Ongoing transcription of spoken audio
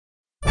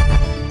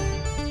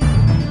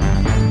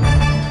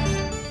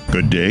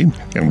Good day,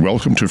 and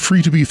welcome to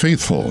Free to Be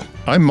Faithful.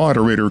 I'm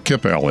moderator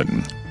Kip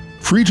Allen.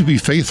 Free to Be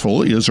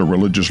Faithful is a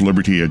religious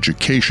liberty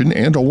education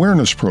and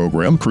awareness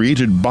program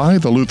created by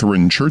the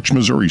Lutheran Church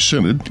Missouri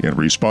Synod in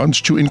response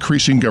to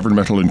increasing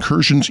governmental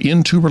incursions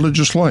into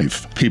religious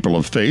life. People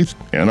of faith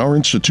and our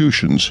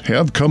institutions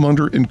have come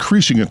under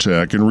increasing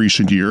attack in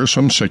recent years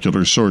from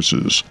secular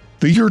sources.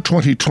 The year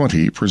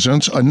 2020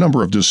 presents a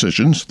number of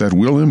decisions that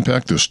will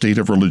impact the state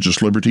of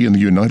religious liberty in the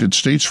United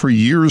States for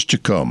years to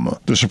come.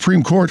 The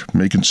Supreme Court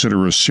may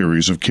consider a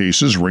series of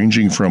cases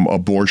ranging from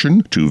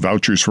abortion to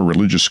vouchers for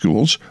religious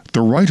schools,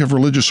 the right of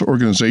religious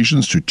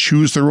organizations to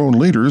choose their own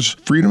leaders,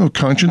 freedom of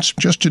conscience,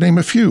 just to name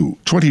a few.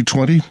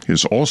 2020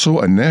 is also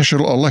a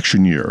national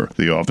election year.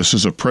 The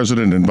offices of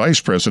President and Vice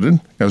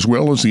President, as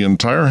well as the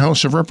entire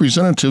House of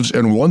Representatives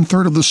and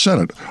one-third of the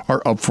Senate,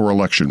 are up for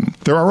election.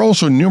 There are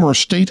also numerous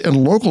state and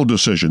local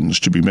decisions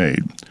to be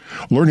made.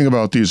 Learning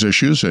about these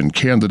issues and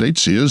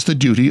candidates is the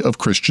duty of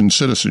Christian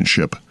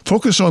citizenship.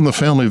 Focus on the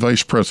Family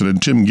Vice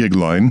President Tim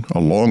Goeglein, a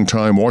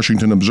longtime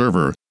Washington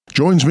observer,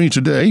 joins me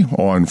today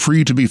on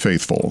Free to Be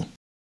Faithful.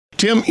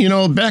 Tim,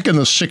 back in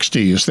the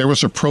 60s, there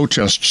was a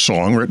protest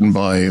song written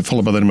by a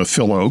fellow by the name of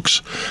Phil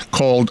Ochs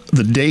called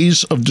The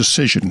Days of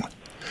Decision.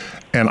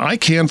 And I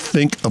can't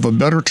think of a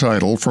better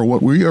title for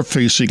what we are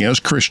facing as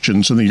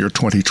Christians in the year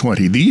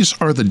 2020. These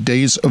are the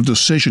days of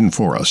decision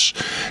for us.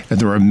 And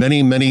there are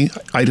many, many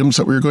items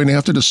that we're going to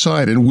have to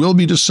decide and will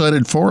be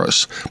decided for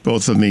us,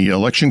 both in the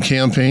election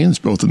campaigns,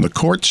 both in the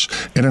courts,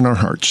 and in our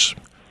hearts.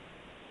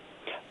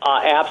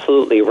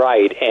 Absolutely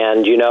right.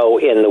 And,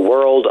 in the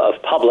world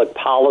of public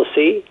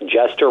policy,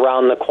 just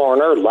around the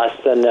corner, less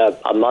than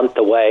a month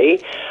away,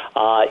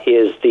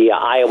 is the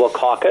Iowa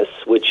caucus,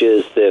 which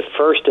is the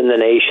first in the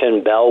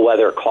nation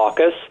bellwether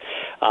caucus,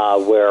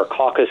 where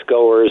caucus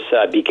goers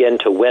begin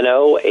to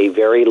winnow a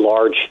very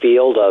large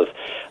field of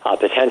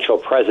potential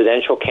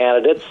presidential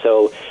candidates.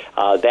 So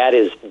that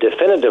is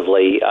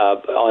definitively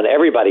on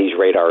everybody's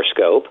radar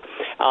scope.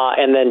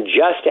 And then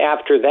just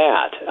after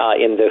that,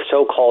 in the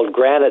so-called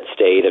Granite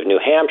State of New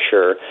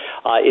Hampshire,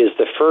 is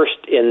the first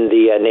in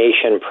the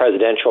nation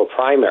presidential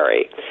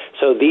primary.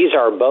 So these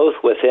are both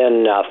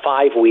within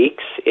 5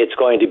 weeks. It's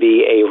going to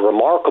be a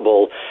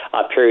remarkable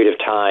period of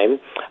time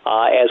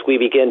as we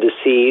begin to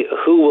see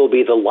who will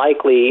be the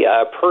likely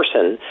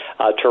person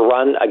to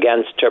run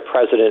against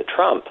President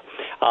Trump.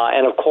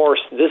 And of course,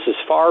 this is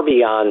far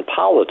beyond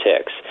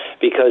politics,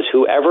 because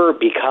whoever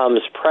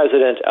becomes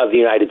president of the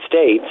United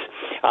States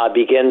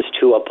begins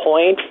to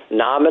appoint,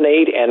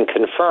 nominate, and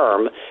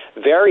confirm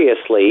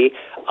variously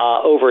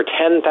over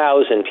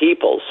 10,000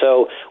 people.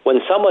 So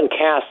when someone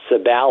casts a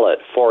ballot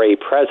for a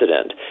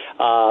president,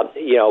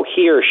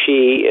 he or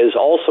she is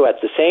also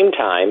at the same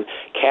time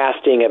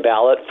casting a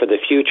ballot for the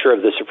future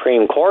of the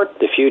Supreme Court,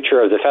 the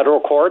future of the federal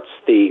courts,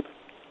 the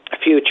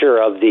future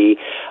of the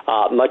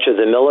much of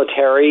the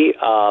military,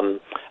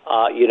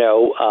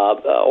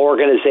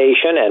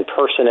 organization and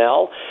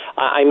personnel.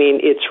 I mean,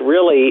 it's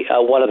really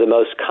one of the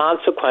most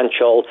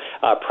consequential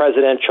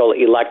presidential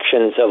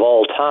elections of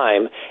all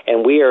time,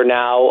 and we are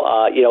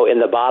now, in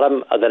the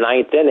bottom of the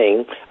ninth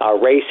inning,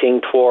 racing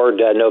toward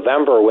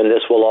November when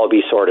this will all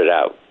be sorted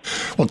out.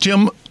 Well,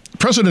 Tim,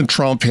 President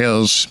Trump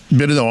has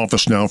been in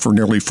office now for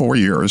nearly 4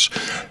 years.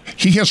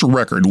 He has a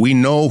record. We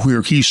know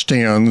where he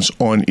stands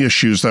on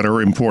issues that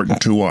are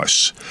important to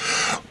us.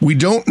 We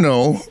don't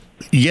know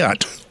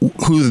yet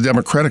who the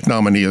Democratic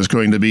nominee is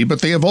going to be,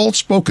 but they have all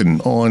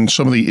spoken on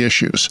some of the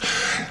issues.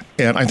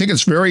 And I think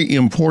it's very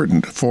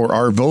important for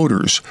our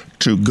voters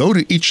to go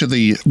to each of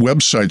the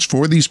websites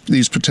for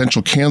these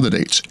potential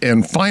candidates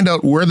and find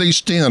out where they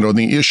stand on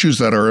the issues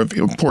that are of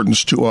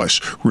importance to us.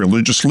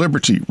 Religious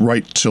liberty,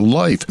 right to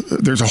life.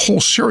 There's a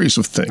whole series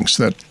of things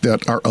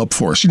that are up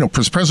for us.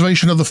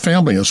 Preservation of the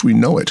family as we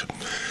know it.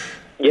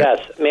 Yes,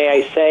 may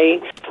I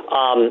say,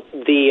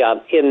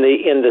 in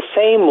the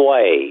same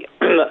way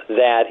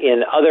that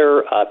in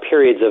other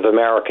periods of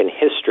American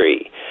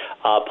history,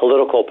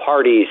 political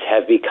parties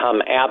have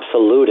become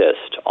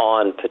absolutist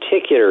on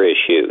particular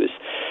issues,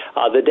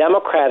 the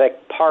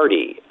Democratic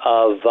Party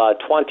of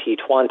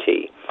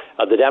 2020,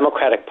 the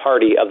Democratic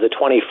Party of the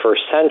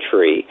 21st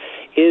century,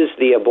 is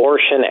the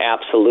abortion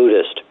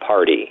absolutist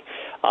party.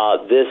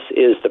 This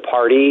is the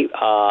party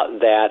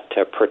that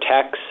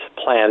protects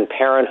Planned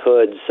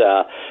Parenthood's,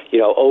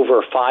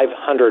 over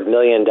 $500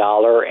 million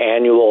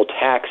annual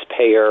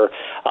taxpayer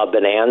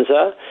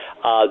bonanza.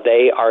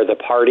 They are the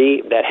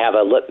party that have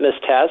a litmus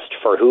test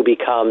for who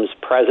becomes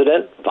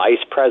president,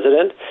 vice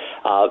president,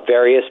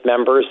 various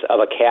members of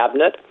a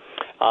cabinet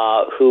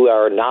who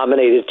are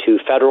nominated to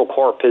federal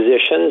court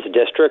positions,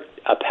 district,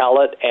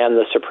 appellate, and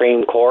the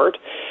Supreme Court.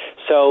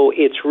 So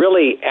it's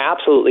really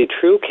absolutely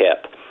true,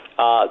 Kip,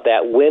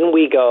 that when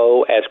we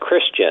go as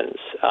Christians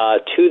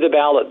to the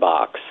ballot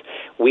box,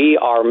 we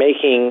are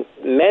making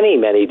many,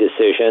 many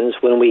decisions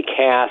when we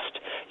cast,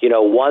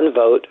 one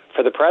vote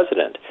for the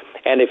president.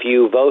 And if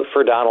you vote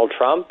for Donald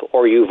Trump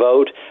or you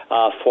vote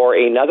for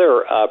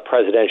another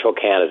presidential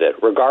candidate,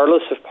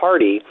 regardless of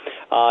party,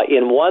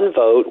 in one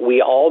vote,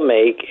 we all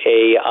make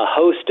a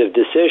host of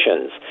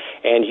decisions.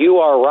 And you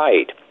are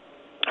right.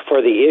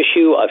 For the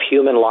issue of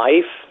human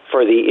life,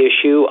 for the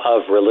issue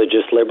of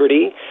religious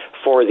liberty,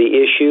 for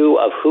the issue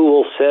of who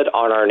will sit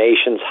on our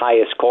nation's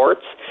highest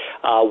courts,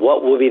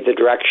 what will be the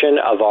direction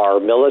of our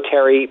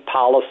military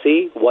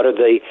policy, what are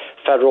the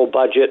federal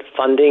budget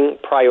funding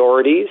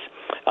priorities,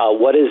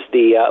 what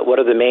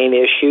are the main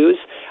issues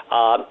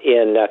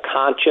in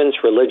conscience,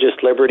 religious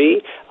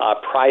liberty,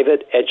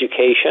 private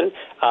education.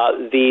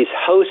 These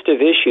host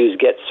of issues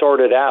get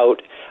sorted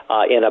out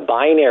in a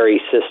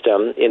binary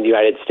system in the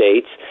United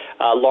States,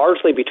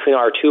 largely between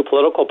our two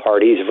political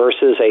parties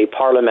versus a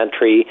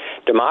parliamentary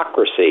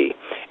democracy.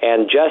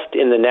 And just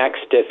in the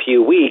next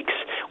few weeks,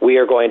 we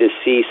are going to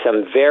see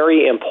some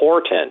very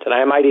important, and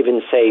I might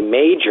even say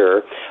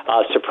major,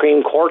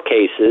 Supreme Court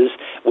cases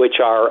which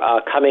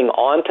are coming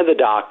onto the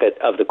docket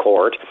of the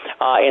court,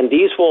 and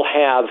these will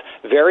have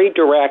very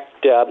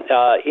direct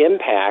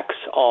impacts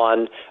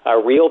on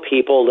real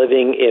people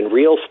living in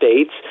real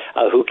states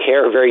who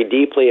care very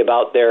deeply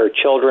about their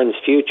children's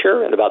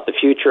future and about the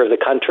future of the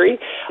country.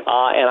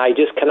 And I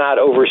just cannot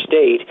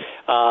overstate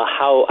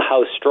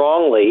how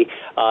strongly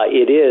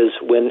it is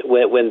when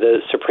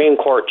the Supreme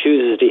Court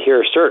chooses to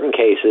hear certain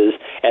cases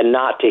and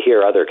not to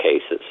hear other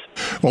cases.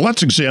 Well,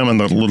 let's examine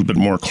that a little bit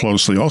more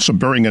closely. Also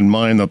bearing in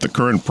mind that the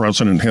current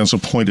president has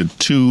appointed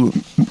two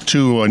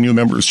new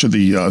members to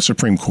the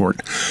Supreme Court,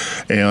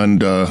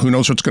 and who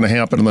knows what's going to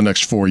happen in the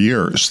next 4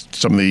 years.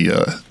 Some of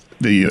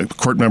the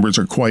court members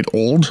are quite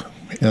old,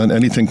 and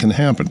anything can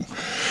happen.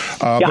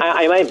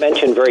 I might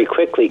mention very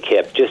quickly,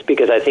 Kip, just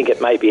because I think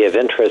it might be of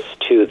interest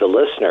to the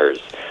listeners,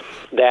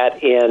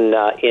 that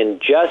in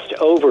just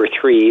over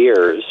 3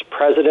 years,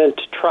 President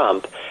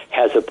Trump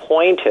has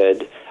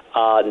appointed,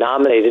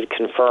 nominated,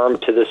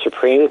 confirmed to the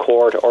Supreme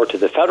Court or to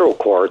the federal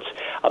courts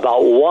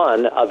about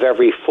 1 of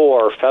every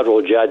 4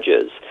 federal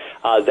judges.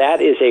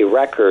 That is a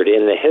record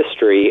in the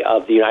history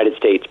of the United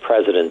States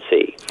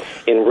presidency.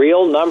 In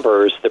real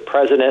numbers, the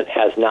president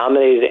has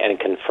nominated and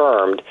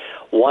confirmed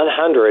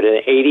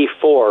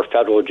 184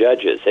 federal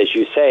judges. As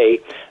you say,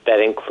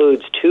 that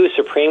includes 2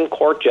 Supreme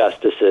Court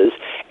justices,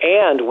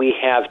 and we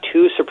have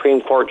 2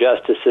 Supreme Court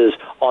justices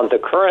on the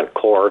current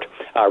court,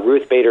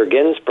 Ruth Bader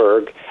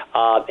Ginsburg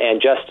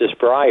and Justice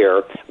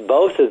Breyer.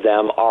 Both of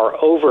them are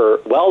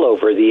well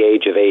over the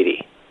age of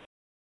 80.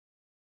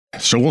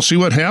 So we'll see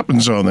what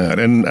happens on that.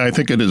 And I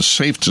think it is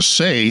safe to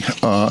say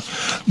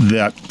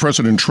that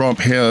President Trump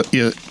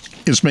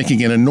is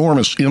making an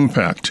enormous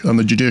impact on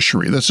the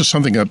judiciary. This is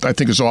something that I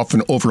think is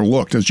often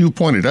overlooked. As you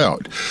pointed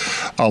out,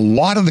 a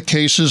lot of the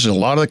cases, a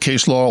lot of the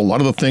case law, a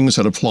lot of the things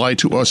that apply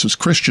to us as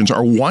Christians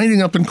are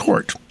winding up in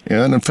court.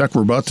 And in fact,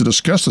 we're about to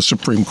discuss the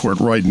Supreme Court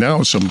right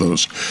now, some of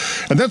those.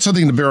 And that's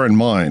something to bear in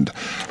mind.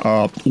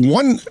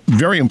 One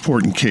very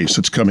important case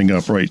that's coming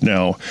up right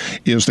now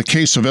is the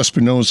case of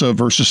Espinoza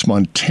versus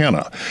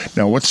Montana.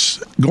 Now,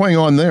 what's going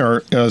on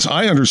there, as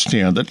I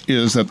understand it,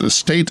 is that the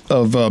state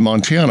of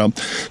Montana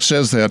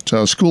says that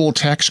school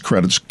tax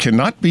credits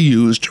cannot be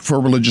used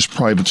for religious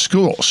private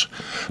schools.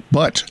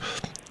 But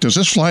does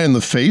this fly in the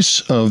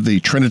face of the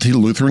Trinity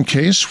Lutheran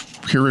case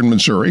here in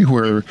Missouri,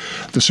 where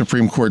the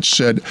Supreme Court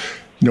said,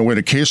 in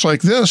a case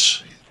like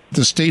this,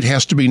 the state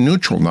has to be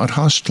neutral, not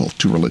hostile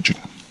to religion?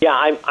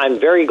 Yeah, I'm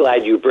very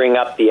glad you bring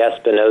up the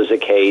Espinoza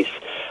case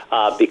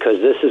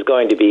because this is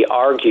going to be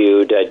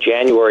argued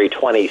January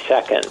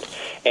 22nd.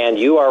 And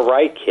you are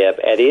right, Kip.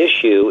 At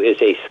issue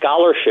is a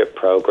scholarship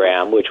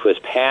program which was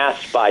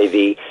passed by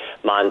the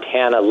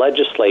Montana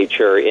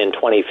legislature in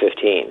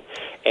 2015.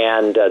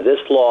 And this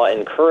law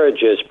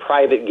encourages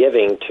private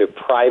giving to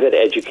private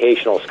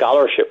educational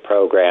scholarship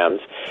programs,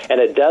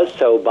 and it does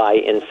so by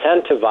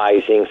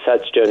incentivizing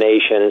such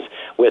donations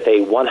with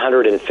a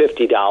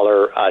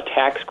 $150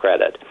 tax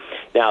credit.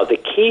 Now, the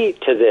key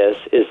to this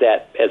is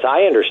that, as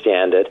I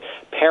understand it,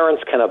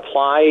 parents can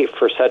apply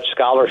for such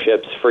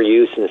scholarships for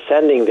use in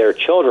sending their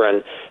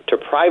children to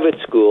private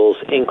schools,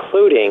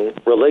 including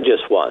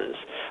religious ones.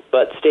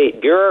 But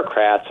state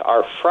bureaucrats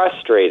are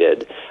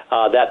frustrated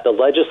that the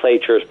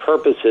legislature's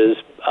purposes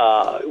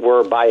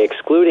were by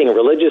excluding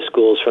religious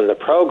schools from the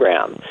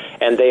program,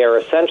 and they are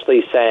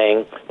essentially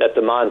saying that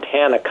the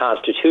Montana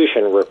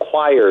Constitution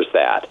requires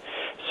that.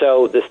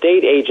 So the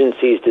state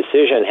agency's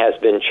decision has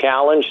been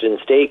challenged in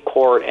state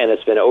court, and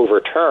it's been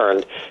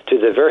overturned to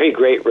the very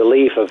great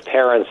relief of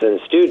parents and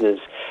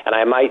students, and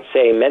I might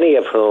say many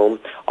of whom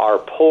are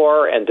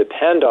poor and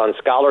depend on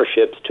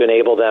scholarships to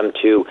enable them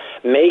to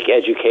make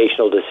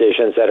educational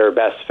decisions that are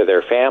best for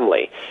their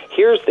family.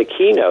 Here's the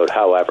keynote,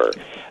 however.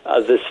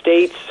 The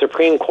state's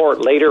Supreme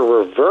Court later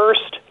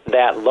reversed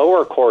that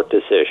lower court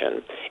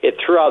decision. It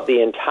threw out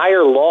the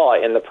entire law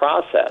in the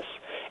process,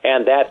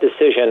 and that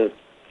decision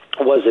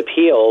was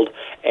appealed,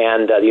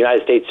 and the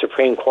United States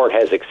Supreme Court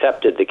has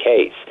accepted the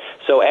case.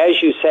 So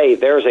as you say,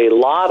 there's a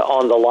lot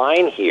on the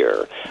line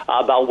here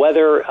about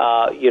whether,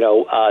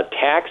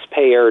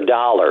 taxpayer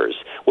dollars,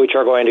 which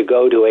are going to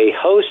go to a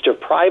host of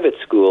private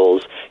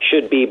schools,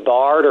 should be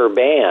barred or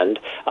banned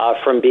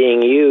from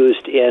being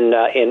used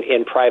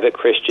in private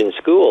Christian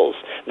schools.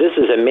 This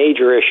is a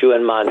major issue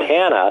in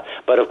Montana,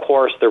 but of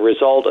course the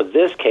result of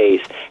this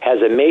case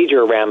has a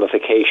major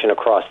ramification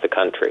across the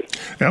country.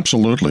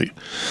 Absolutely.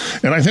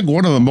 And I think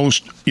one of the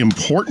most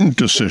important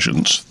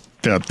decisions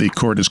that the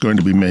court is going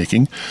to be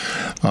making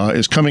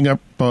is coming up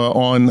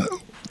on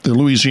the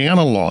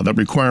Louisiana law that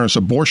requires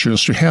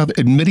abortionists to have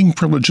admitting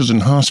privileges in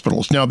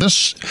hospitals. Now,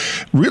 this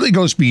really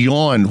goes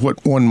beyond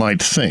what one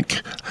might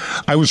think.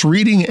 I was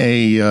reading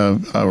a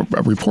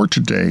report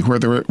today where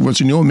there was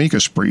a new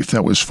amicus brief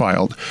that was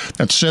filed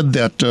that said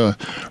that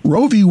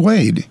Roe v.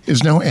 Wade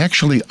is now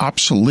actually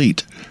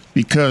obsolete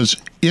because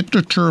it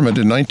determined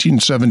in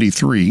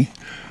 1973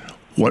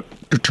 what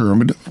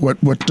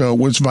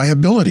was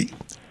viability.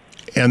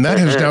 And that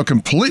is now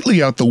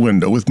completely out the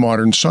window with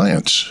modern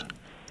science.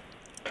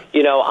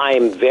 You know,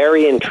 I'm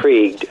very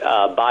intrigued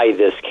by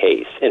this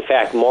case. In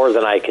fact, more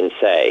than I can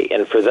say.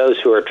 And for those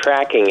who are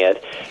tracking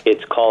it,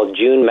 it's called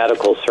June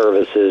Medical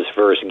Services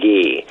versus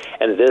Gee.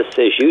 And this,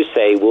 as you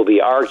say, will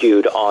be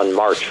argued on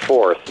March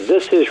 4th.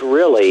 This is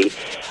really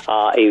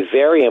a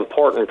very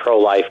important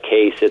pro-life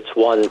case. It's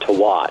one to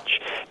watch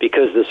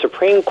because the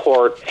Supreme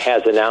Court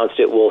has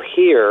announced it will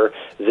hear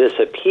this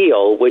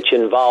appeal, which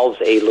involves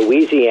a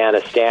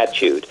Louisiana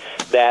statute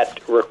that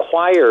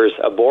requires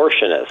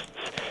abortionists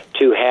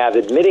to have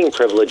admitting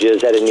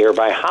privileges at a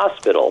nearby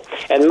hospital.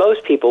 And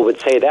most people would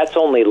say that's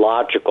only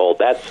logical,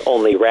 that's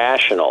only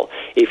rational.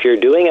 If you're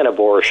doing an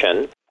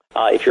abortion,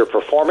 if you're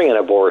performing an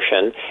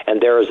abortion,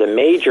 and there is a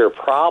major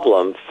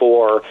problem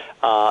for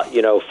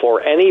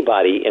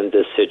anybody in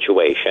this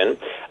situation,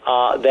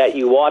 that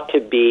you ought to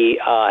be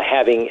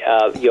having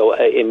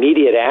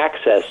immediate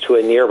access to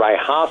a nearby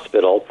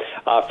hospital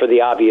for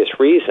the obvious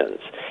reasons.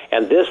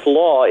 And this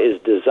law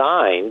is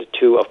designed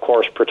to, of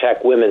course,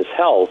 protect women's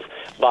health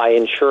by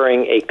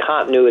ensuring a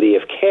continuity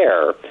of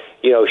care,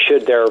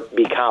 should there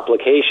be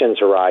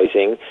complications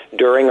arising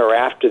during or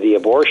after the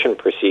abortion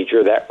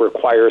procedure that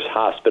requires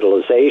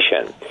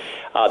hospitalization.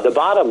 The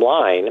bottom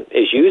line,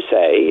 as you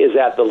say, is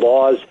that the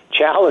law's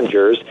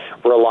challengers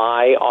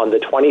rely on the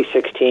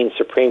 2016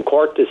 Supreme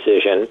Court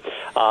decision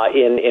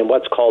in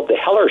what's called the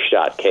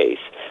Hellerstadt case.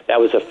 That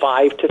was a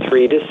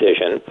 5-3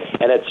 decision,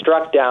 and it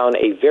struck down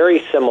a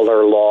very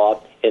similar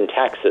law in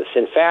Texas.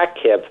 In fact,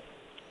 Kip,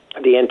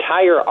 the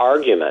entire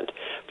argument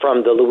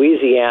from the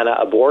Louisiana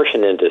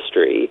abortion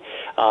industry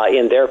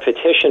in their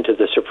petition to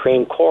the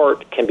Supreme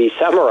Court can be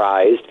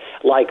summarized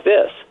like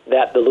this,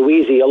 that the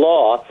Louisiana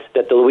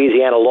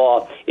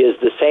law is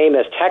the same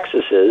as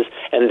Texas's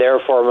and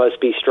therefore must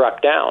be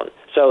struck down.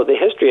 So the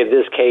history of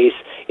this case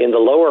in the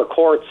lower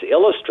courts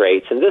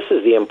illustrates, and this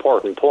is the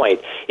important point,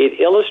 it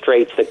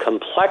illustrates the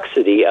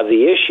complexity of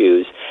the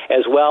issues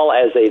as well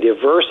as a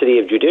diversity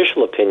of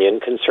judicial opinion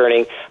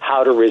concerning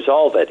how to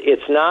resolve it.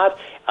 It's not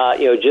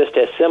just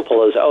as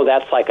simple as,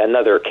 that's like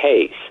another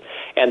case.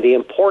 And the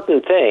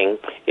important thing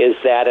is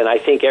that, and I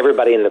think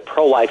everybody in the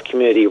pro-life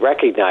community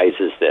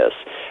recognizes this,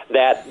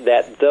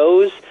 that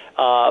those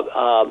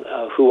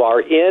who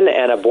are in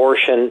an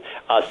abortion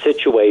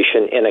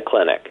situation in a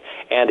clinic,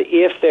 and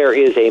if there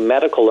is a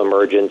medical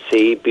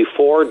emergency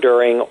before,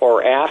 during,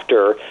 or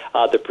after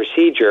the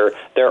procedure,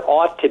 there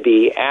ought to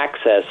be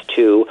access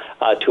to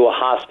a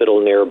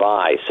hospital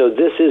nearby. So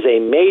this is a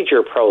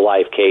major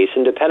pro-life case,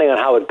 and depending on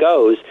how it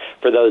goes,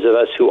 for those of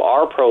us who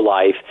are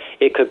pro-life,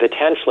 it could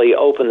potentially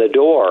open the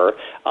door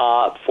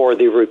for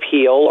the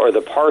repeal or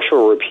the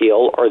partial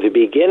repeal or the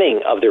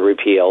beginning of the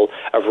repeal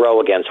of Roe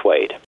against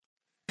Wade.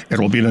 It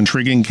will be an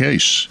intriguing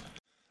case.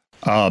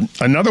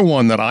 Another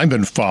one that I've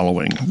been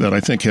following that I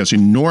think has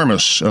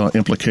enormous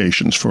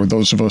implications for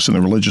those of us in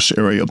the religious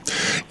area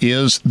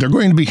is they're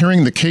going to be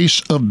hearing the case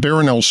of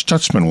Barronelle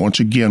Stutzman once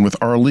again with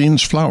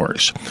Arlene's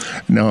Flowers.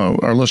 Now,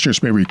 our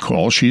listeners may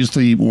recall she's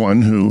the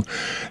one who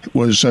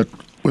was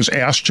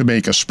asked to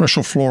make a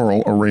special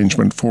floral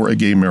arrangement for a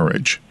gay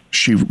marriage.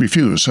 She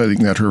refused,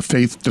 saying that her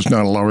faith does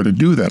not allow her to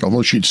do that.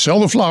 Although she'd sell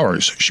the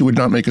flowers, she would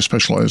not make a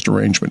specialized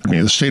arrangement.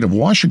 The state of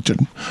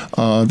Washington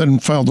then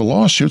filed a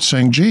lawsuit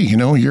saying, gee,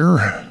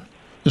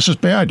 this is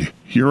bad.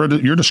 You're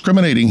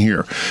discriminating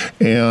here.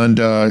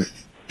 And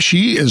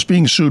she is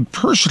being sued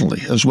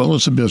personally as well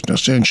as a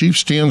business, and she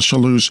stands to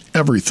lose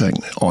everything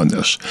on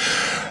this.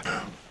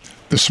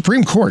 The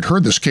Supreme Court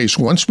heard this case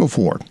once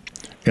before,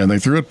 and they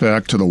threw it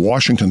back to the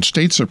Washington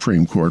State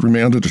Supreme Court,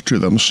 remanded it to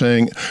them,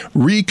 saying,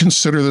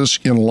 reconsider this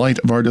in light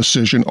of our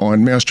decision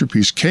on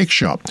Masterpiece Cake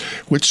Shop,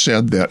 which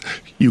said that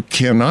you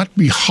cannot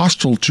be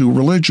hostile to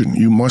religion.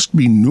 You must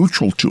be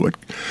neutral to it.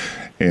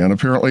 And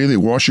apparently the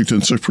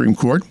Washington Supreme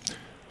Court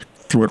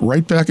threw it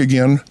right back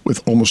again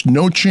with almost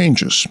no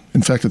changes.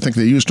 In fact, I think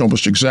they used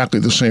almost exactly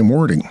the same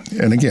wording.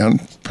 And again,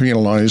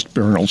 penalized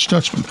Barronelle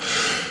Stutzman.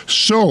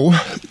 So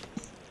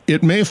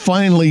it may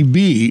finally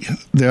be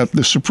that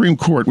the Supreme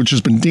Court, which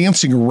has been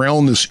dancing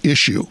around this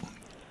issue,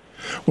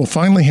 will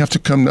finally have to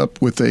come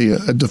up with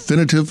a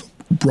definitive,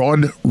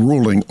 broad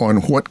ruling on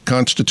what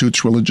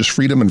constitutes religious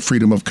freedom and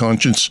freedom of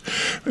conscience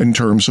in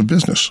terms of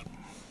business.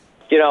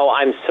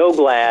 I'm so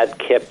glad,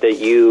 Kip, that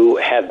you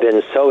have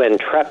been so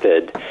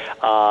intrepid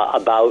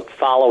about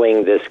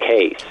following this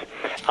case,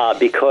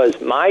 because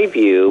my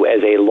view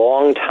as a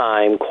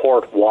longtime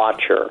court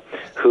watcher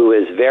who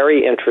is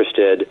very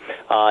interested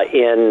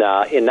in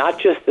not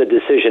just the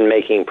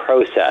decision-making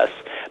process,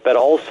 but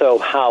also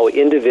how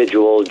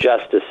individual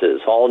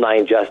justices, all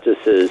 9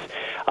 justices,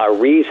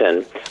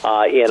 reason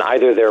in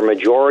either their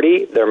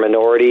majority, their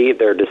minority,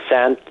 their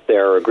dissent,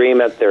 their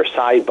agreement, their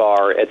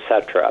sidebar,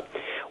 etc.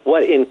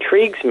 What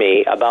intrigues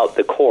me about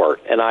the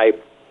court, and I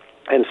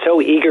am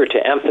so eager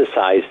to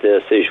emphasize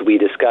this as we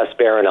discuss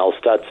Barronelle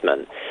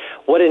Stutzman,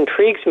 what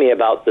intrigues me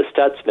about the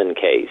Stutzman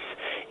case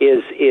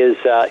is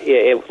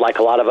like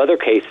a lot of other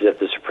cases at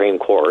the Supreme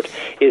Court,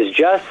 is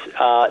just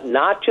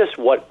not just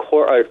what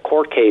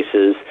court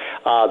cases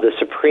the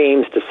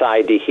Supremes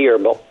decide to hear,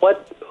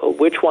 but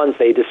which ones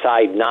they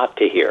decide not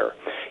to hear.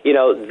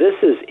 This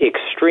is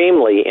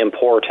extremely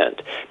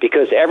important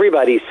because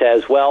everybody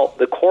says, well,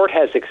 the court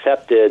has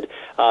accepted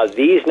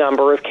these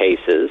number of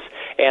cases,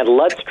 and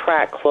let's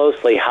track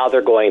closely how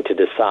they're going to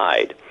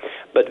decide.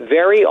 But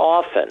very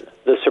often,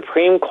 the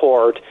Supreme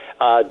Court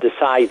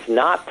decides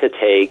not to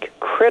take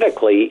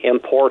critically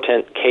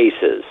important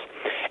cases.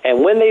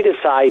 And when they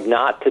decide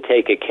not to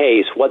take a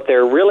case, what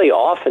they're really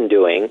often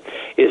doing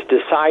is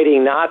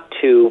deciding not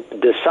to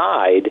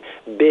decide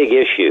big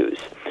issues.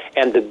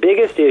 And the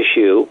biggest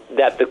issue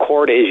that the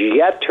court is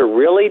yet to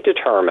really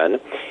determine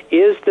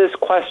is this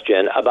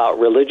question about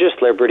religious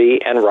liberty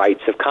and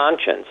rights of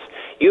conscience.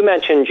 You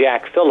mentioned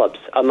Jack Phillips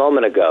a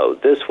moment ago.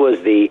 This was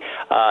the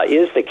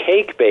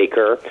cake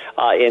baker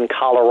in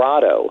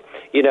Colorado.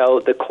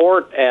 The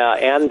court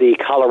and the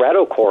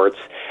Colorado courts,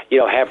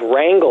 have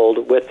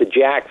wrangled with the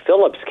Jack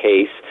Phillips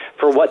case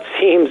for what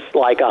seems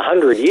like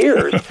 100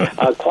 years,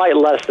 quite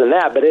less than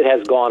that, but it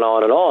has gone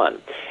on and on.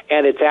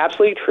 And it's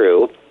absolutely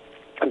true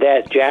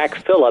that Jack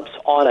Phillips,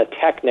 on a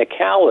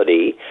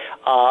technicality,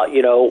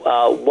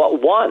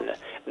 won.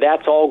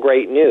 That's all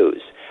great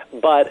news.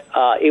 But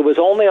it was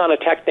only on a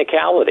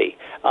technicality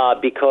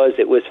because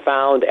it was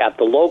found at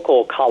the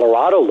local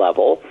Colorado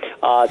level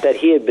that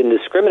he had been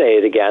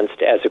discriminated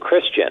against as a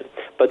Christian.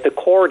 But the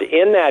court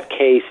in that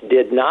case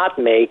did not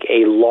make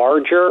a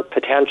larger,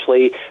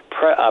 potentially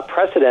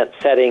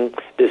precedent-setting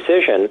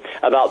decision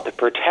about the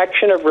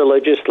protection of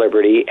religious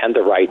liberty and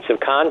the rights of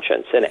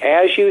conscience. And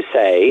as you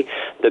say,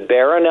 the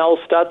Barronelle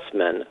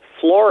Stutzman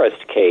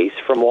florist case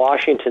from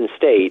Washington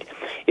State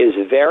is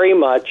very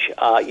much,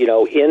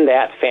 in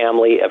that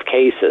family of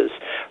cases.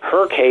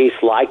 Her case,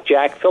 like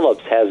Jack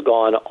Phillips, has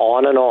gone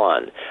on and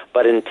on.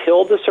 But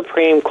until the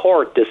Supreme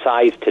Court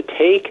decides to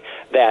take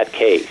that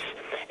case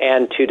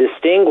and to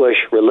distinguish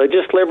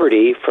religious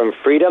liberty from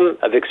freedom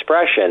of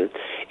expression,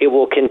 it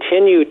will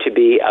continue to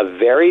be a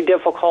very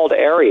difficult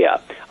area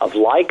of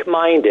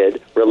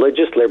like-minded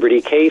religious liberty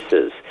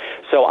cases.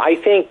 So I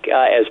think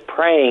as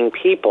praying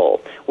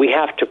people, we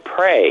have to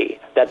pray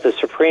that the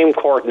Supreme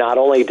Court not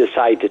only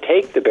decide to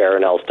take the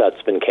Barronelle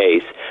Stutzman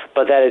case,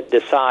 but that it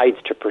decides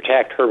to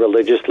protect her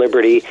religious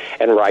liberty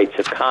and rights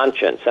of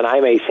conscience. And I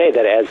may say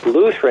that as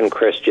Lutheran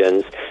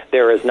Christians,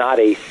 there is not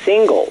a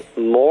single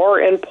more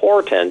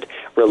important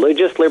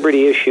religious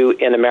liberty issue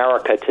in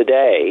America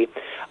today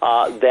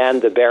than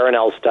the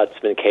Barronelle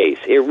Stutzman case.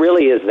 It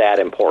really is that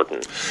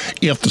important.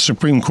 If the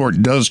Supreme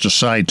Court does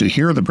decide to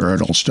hear the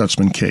Barronelle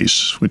Stutzman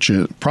case, which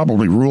it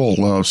probably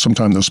rule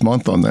sometime this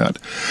month on that,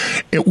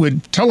 it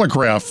would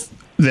telegraph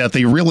that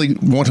they really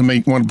want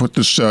to put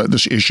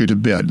this issue to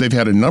bed. They've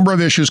had a number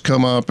of issues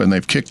come up, and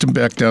they've kicked them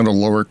back down to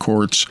lower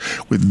courts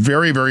with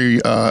very,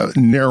 very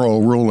narrow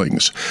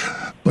rulings.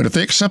 But if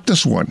they accept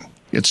this one,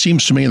 it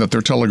seems to me that they're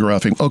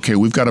telegraphing, okay,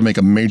 we've got to make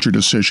a major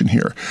decision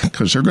here,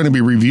 because they're going to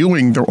be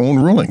reviewing their own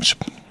rulings.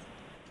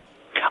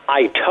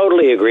 I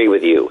totally agree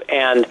with you.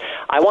 And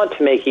I want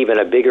to make even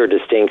a bigger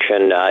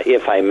distinction,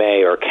 if I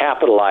may, or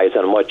capitalize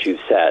on what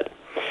you've said.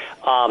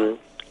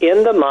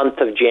 In the month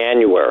of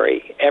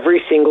January,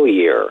 every single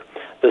year,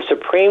 the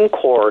Supreme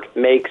Court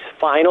makes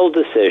final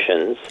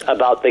decisions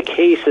about the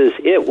cases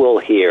it will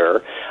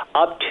hear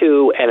up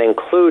to and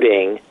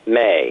including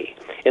May.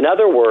 In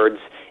other words,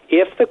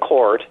 if the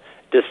court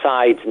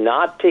decides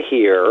not to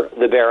hear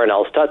the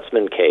Barronelle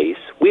Stutzman case,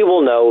 we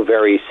will know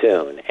very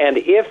soon. And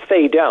if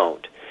they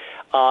don't,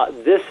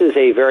 this is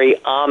a very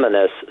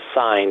ominous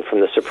sign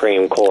from the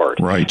Supreme Court.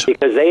 Right.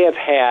 Because they have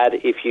had,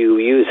 if you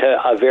use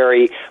a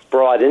very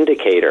broad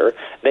indicator,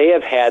 they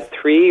have had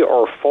 3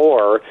 or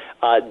 4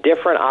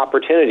 different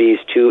opportunities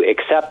to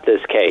accept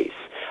this case.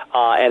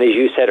 And as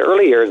you said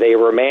earlier, they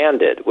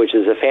remanded, which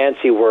is a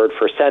fancy word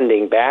for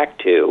sending back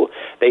to.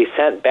 They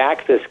sent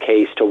back this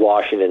case to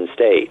Washington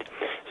State.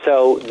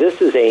 So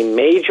this is a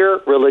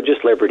major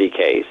religious liberty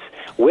case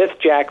with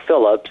Jack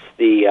Phillips,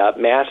 the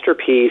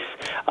masterpiece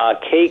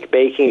cake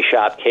baking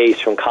shop case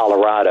from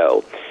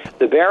Colorado.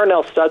 The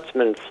Barronelle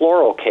Stutzman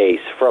floral case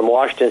from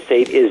Washington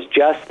State is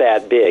just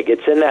that big.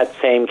 It's in that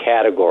same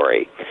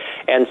category.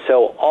 And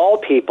so all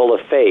people of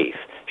faith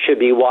should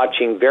be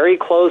watching very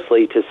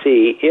closely to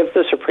see if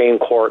the Supreme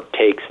Court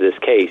takes this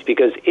case,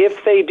 because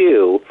if they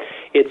do,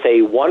 It's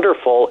a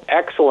wonderful,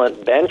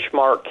 excellent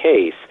benchmark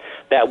case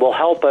that will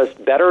help us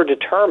better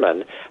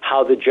determine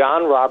how the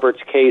John Roberts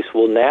case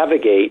will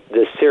navigate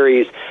this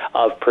series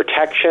of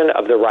protection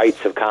of the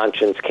rights of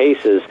conscience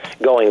cases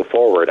going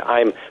forward.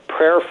 I'm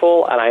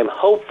prayerful and I'm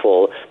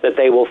hopeful that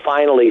they will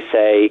finally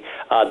say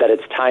that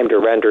it's time to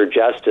render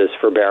justice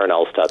for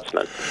Barronelle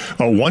Stutzman.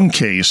 One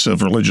case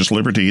of religious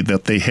liberty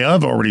that they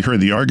have already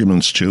heard the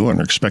arguments to and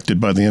are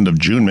expected by the end of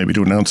June maybe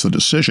to announce the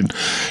decision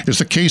is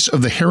the case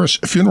of the Harris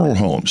Funeral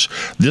Homes.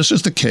 This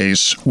is the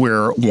case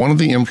where one of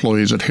the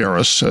employees at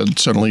Harris had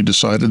suddenly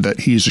decided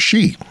that he's a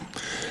she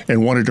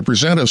and wanted to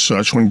present as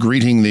such when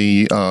greeting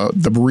the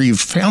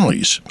bereaved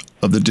families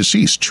of the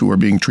deceased who are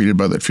being treated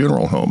by that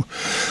funeral home.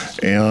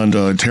 And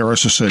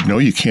Harris has said, no,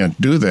 you can't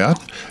do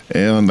that.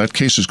 And that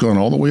case has gone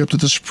all the way up to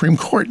the Supreme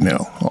Court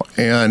now.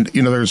 And,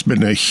 there's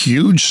been a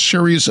huge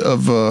series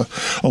of, a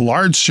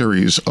large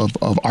series of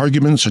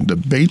arguments and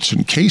debates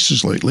and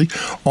cases lately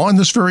on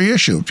this very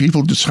issue.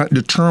 People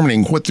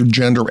determining what their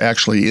gender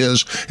actually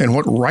is and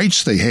what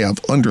rights they have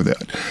under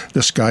that.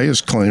 This guy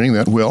is claiming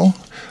that, well,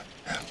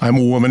 I'm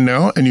a woman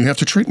now and you have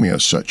to treat me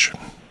as such.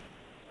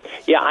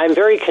 Yeah, I'm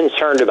very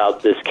concerned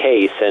about this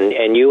case,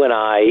 and you and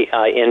I,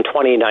 in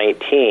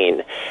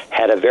 2019,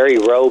 had a very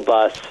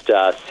robust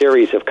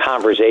series of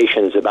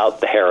conversations about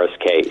the Harris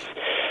case.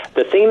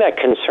 The thing that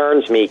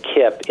concerns me,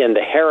 Kip, in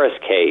the Harris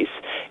case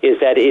is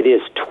that it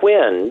is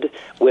twinned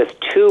with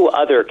two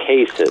other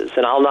cases,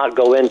 and I'll not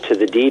go into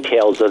the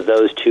details of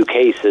those two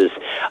cases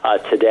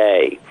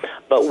today.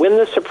 But when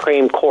the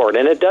Supreme Court,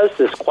 and it does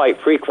this quite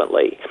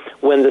frequently,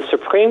 when the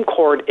Supreme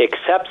Court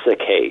accepts a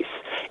case,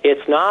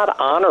 it's not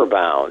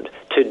honor-bound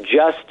to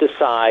just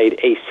decide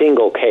a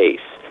single case.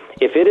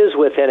 If it is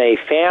within a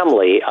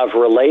family of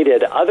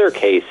related other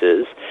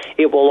cases,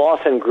 it will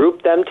often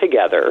group them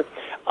together,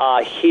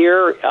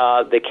 hear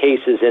the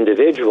cases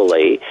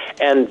individually,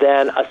 and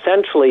then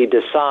essentially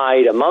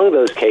decide among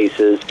those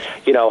cases,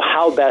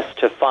 how best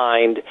to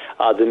find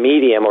the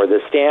medium or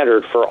the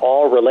standard for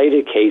all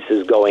related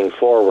cases going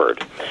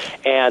forward.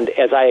 And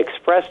as I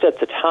expressed at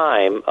the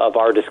time of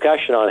our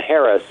discussion on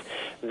Harris,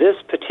 this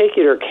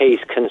particular case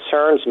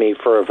concerns me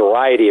for a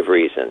variety of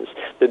reasons.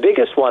 The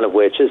biggest one of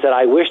which is that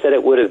I wish that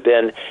it would have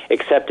been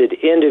accepted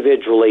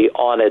individually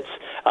on its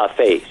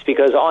face,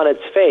 because on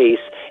its face,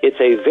 it's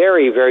a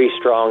very, very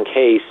strong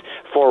case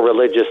for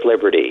religious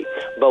liberty.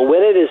 But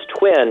when it is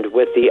twinned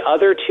with the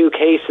other two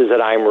cases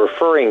that I'm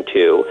referring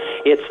to,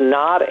 it's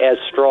not as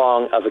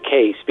strong of a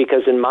case,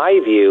 because in my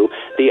view,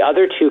 the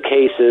other two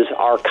cases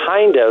are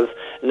kind of,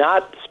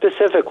 not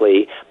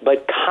specifically,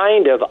 but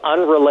kind of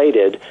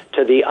unrelated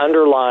to the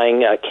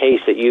underlying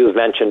case that you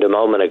mentioned a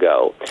moment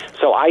ago.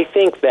 So I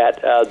think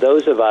that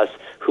those of us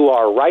who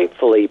are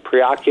rightfully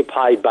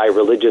preoccupied by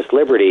religious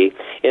liberty,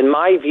 in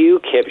my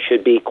view, Kip,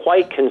 should be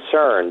quite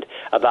concerned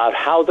about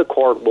how the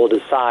court will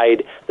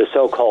decide the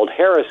so-called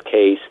Harris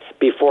case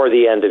before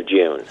the end of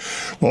June.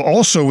 Well,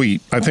 also,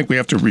 I think we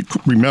have to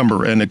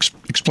remember and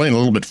explain a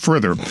little bit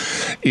further,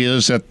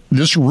 is that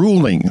this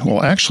ruling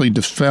will actually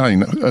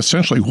define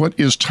essentially what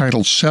is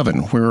Title VII,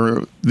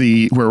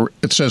 where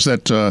it says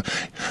that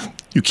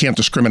you can't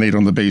discriminate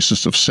on the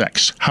basis of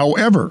sex.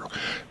 However,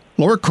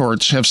 lower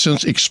courts have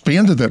since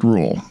expanded that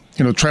rule.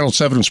 Title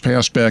VII was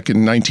passed back in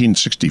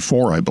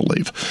 1964, I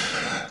believe.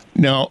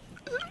 Now,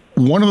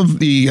 one of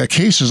the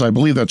cases I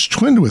believe that's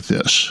twinned with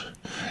this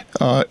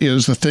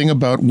is the thing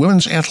about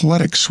women's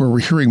athletics, where we're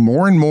hearing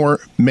more and more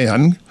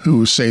men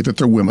who say that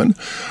they're women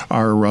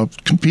are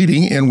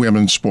competing in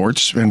women's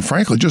sports and,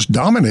 frankly, just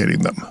dominating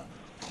them.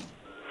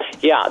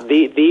 Yeah,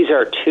 these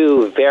are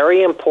two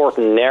very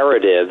important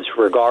narratives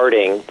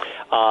regarding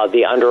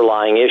the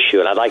underlying issue,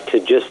 and I'd like to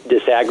just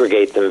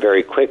disaggregate them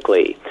very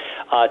quickly.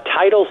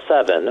 Title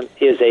VII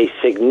is a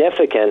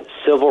significant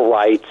civil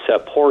rights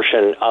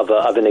portion of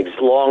an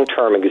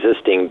long-term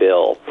existing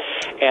bill.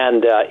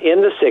 And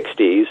in the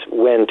 60s,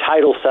 when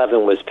Title VII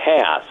was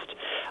passed,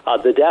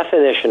 the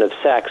definition of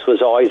sex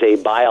was always a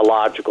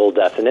biological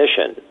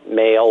definition,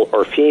 male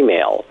or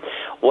female.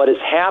 What is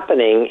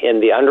happening in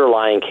the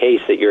underlying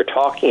case that you're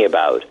talking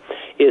about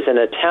is an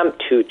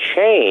attempt to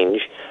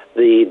change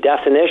the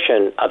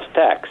definition of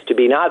sex to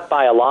be not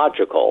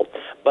biological,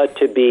 but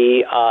to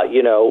be,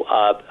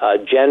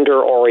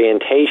 gender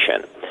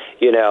orientation,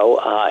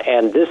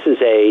 and this is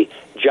a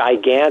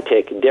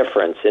gigantic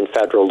difference in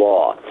federal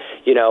law.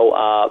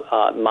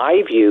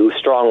 My view,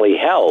 strongly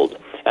held,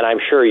 and I'm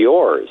sure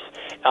yours,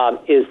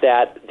 is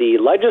that the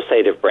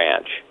legislative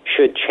branch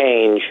should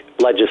change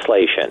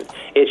legislation.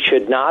 It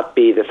should not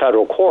be the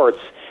federal courts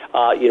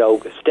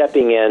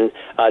stepping in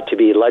to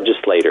be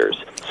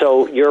legislators.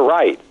 So you're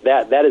right.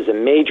 That is a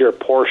major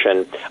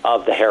portion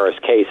of the Harris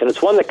case, and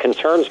it's one that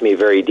concerns me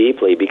very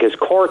deeply, because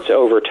courts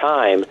over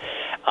time,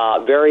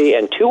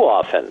 and too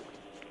often,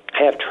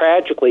 have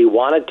tragically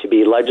wanted to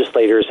be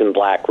legislators in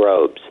black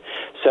robes.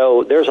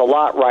 So there's a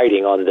lot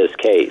riding on this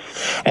case.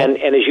 And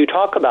as you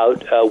talk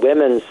about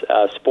women's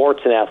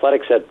sports and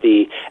athletics at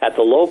the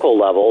local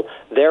level,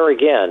 there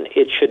again,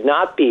 it should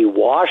not be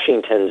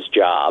Washington's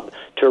job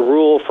to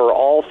rule for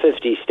all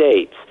 50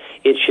 states.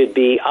 it should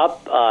be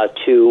up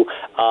to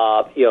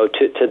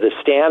the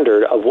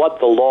standard of what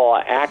the law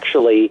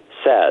actually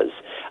says.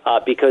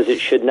 Because it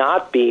should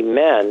not be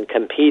men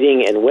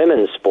competing in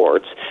women's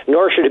sports,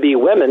 nor should it be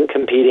women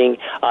competing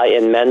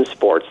in men's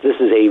sports. This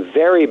is a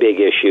very big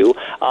issue,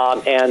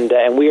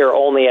 and we are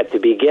only at the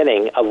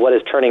beginning of what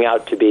is turning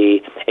out to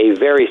be a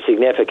very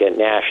significant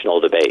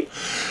national debate.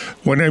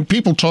 When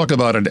people talk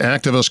about an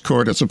activist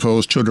court as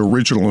opposed to an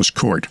originalist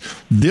court,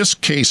 this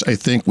case, I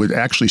think, would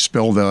actually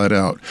spell that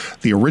out.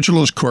 The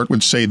originalist court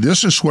would say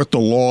this is what the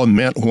law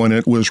meant when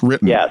it was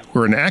written, yes.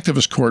 Where an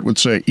activist court would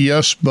say,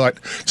 yes, but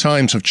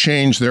times have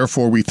changed,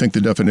 therefore we think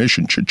the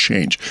definition should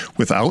change,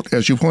 without,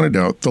 as you pointed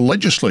out, the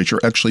legislature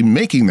actually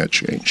making that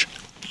change.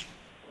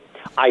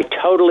 I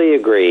totally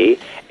agree,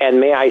 and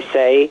may I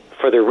say,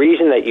 for the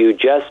reason that you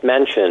just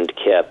mentioned,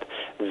 Kip,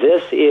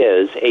 this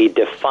is a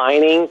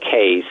defining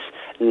case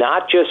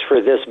not just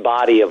for this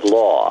body of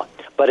law,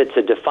 but it's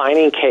a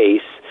defining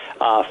case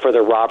for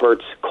the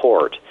Roberts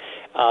Court.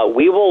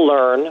 We will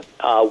learn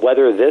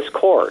whether this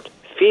court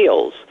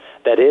feels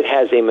that it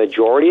has a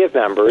majority of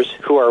members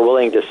who are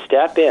willing to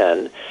step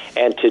in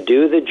and to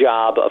do the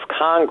job of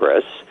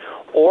Congress,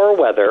 or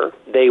whether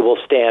they will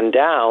stand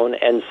down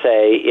and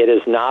say it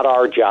is not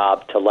our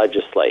job to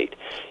legislate.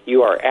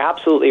 You are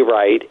absolutely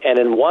right, and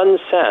in one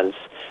sense,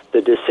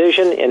 the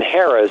decision in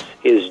Harris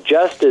is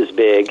just as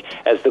big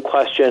as the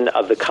question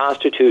of the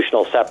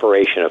constitutional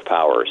separation of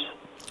powers.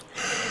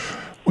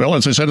 Well,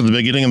 as I said at the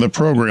beginning of the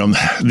program,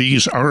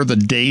 these are the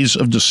days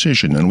of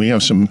decision, and we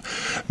have some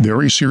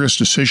very serious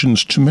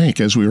decisions to make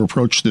as we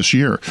approach this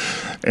year.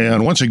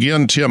 And once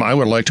again, Tim, I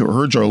would like to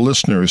urge our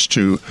listeners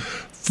to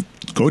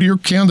go to your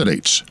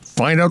candidates,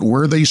 find out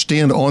where they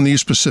stand on these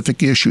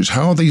specific issues,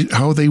 how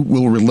they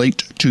will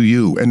relate to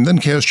you, and then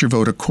cast your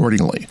vote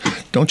accordingly.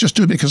 Don't just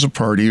do it because of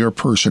party or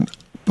person,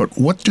 but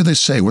what do they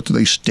say? What do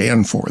they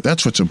stand for?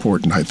 That's what's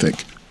important, I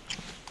think.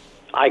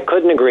 I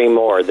couldn't agree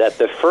more that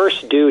the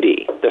first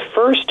duty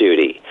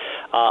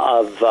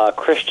of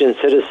Christian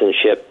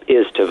citizenship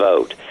is to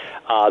vote.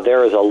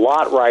 There is a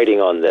lot riding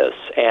on this,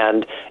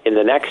 and in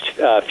the next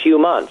few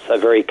months, a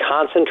very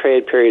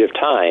concentrated period of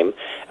time,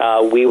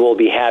 we will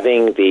be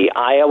having the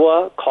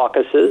Iowa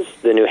caucuses,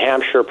 the New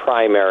Hampshire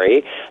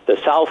primary, the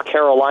South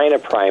Carolina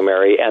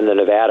primary, and the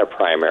Nevada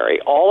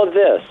primary. All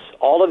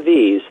of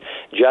these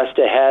just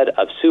ahead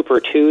of Super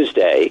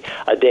Tuesday,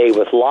 a day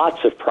with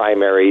lots of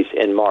primaries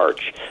in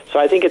March. So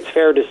I think it's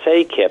fair to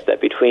say, Kip, that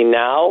between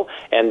now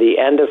and the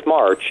end of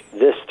March,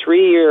 this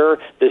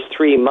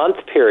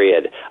 3-month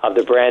period of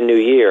the brand new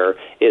year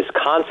is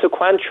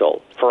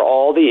consequential for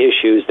all the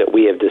issues that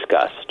we have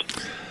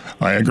discussed.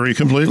 I agree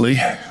completely.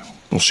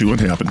 We'll see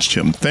what happens,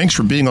 Tim. Thanks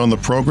for being on the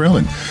program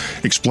and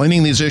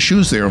explaining these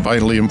issues. They are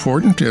vitally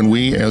important, and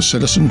we as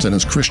citizens and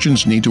as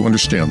Christians need to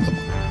understand them.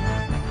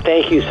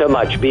 Thank you so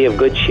much. Be of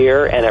good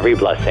cheer and every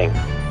blessing.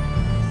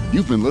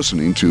 You've been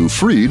listening to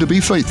Free to Be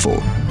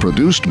Faithful,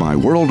 produced by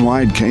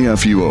Worldwide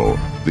KFUO,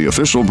 the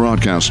official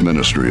broadcast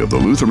ministry of the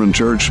Lutheran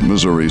Church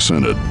Missouri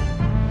Synod.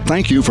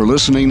 Thank you for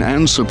listening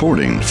and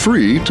supporting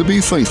Free to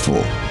Be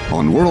Faithful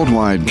on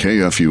Worldwide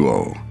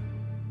KFUO.